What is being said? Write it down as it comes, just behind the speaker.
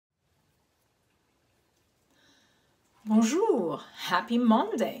Bonjour, happy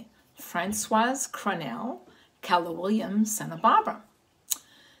Monday. Françoise Cronel, KellerWilliams, Santa Barbara.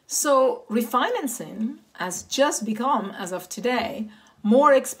 So refinancing has just become, as of today,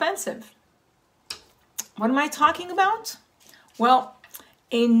 more expensive. What am I talking about? Well,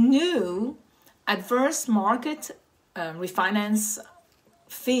 a new adverse market refinance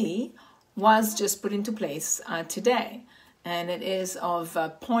fee was just put into place today, and it is of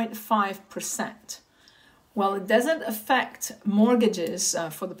 0.5%. Well, it doesn't affect mortgages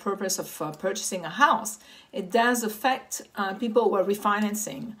for the purpose of purchasing a house. It does affect people who are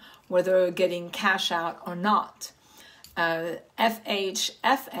refinancing, whether getting cash out or not.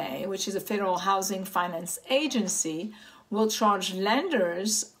 FHFA, which is a Federal Housing Finance Agency, will charge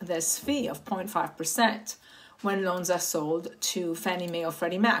lenders this fee of 0.5% when loans are sold to Fannie Mae or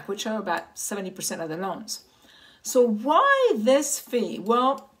Freddie Mac, which are about 70% of the loans. So why this fee?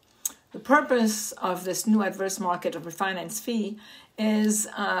 Well, the purpose of this new adverse market of refinance fee is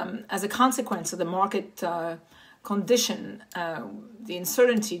as a consequence of the market condition, the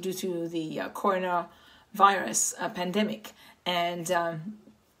uncertainty due to the coronavirus pandemic. And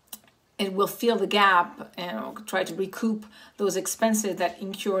it will fill the gap and try to recoup those expenses that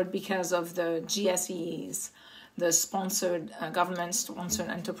incurred because of the GSEs, the sponsored government-sponsored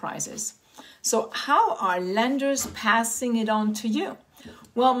enterprises. So how are lenders passing it on to you?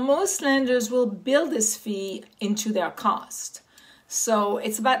 Well, most lenders will build this fee into their cost. So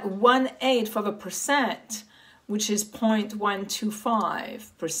it's about 1/8%, which is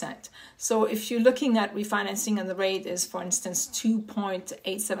 0.125%. So if you're looking at refinancing and the rate is, for instance,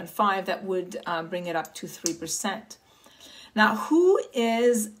 2.875, that would bring it up to 3%. Now, who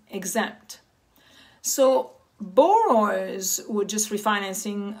is exempt? So borrowers who are just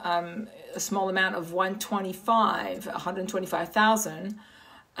refinancing a small amount of 125,000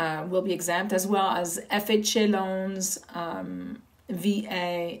 will be exempt, as well as FHA loans,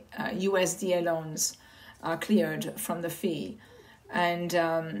 VA, USDA loans are cleared from the fee. And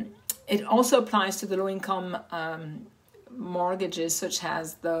it also applies to the low-income mortgages, such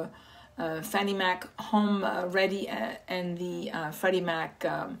as the Fannie Mac Home Ready and the Freddie Mac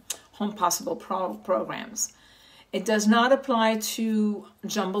Home Possible programs. It does not apply to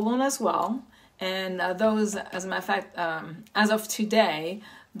jumbo loan as well. And those, as a matter of fact, as of today,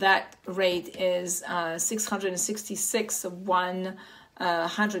 that rate is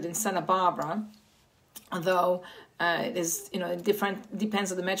 666,100 in Santa Barbara, although it is, different, depends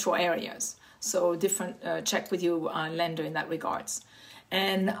on the metro areas. So different, check with your lender in that regards.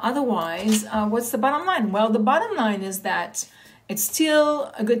 And otherwise, what's the bottom line? Well, the bottom line is that it's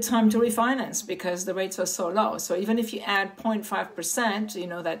still a good time to refinance because the rates are so low. So even if you add 0.5%,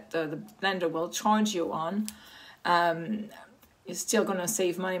 that the lender will charge you on, you're still going to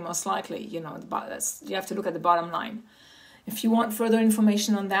save money most likely. You have to look at the bottom line. If you want further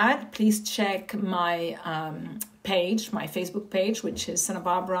information on that, please check my page, my Facebook page, which is Santa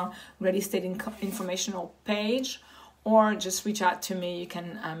Barbara Real Estate Informational page, or just reach out to me. You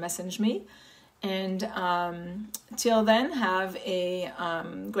can message me. And till then, have a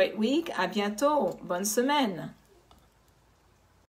great week. À bientôt. Bonne semaine.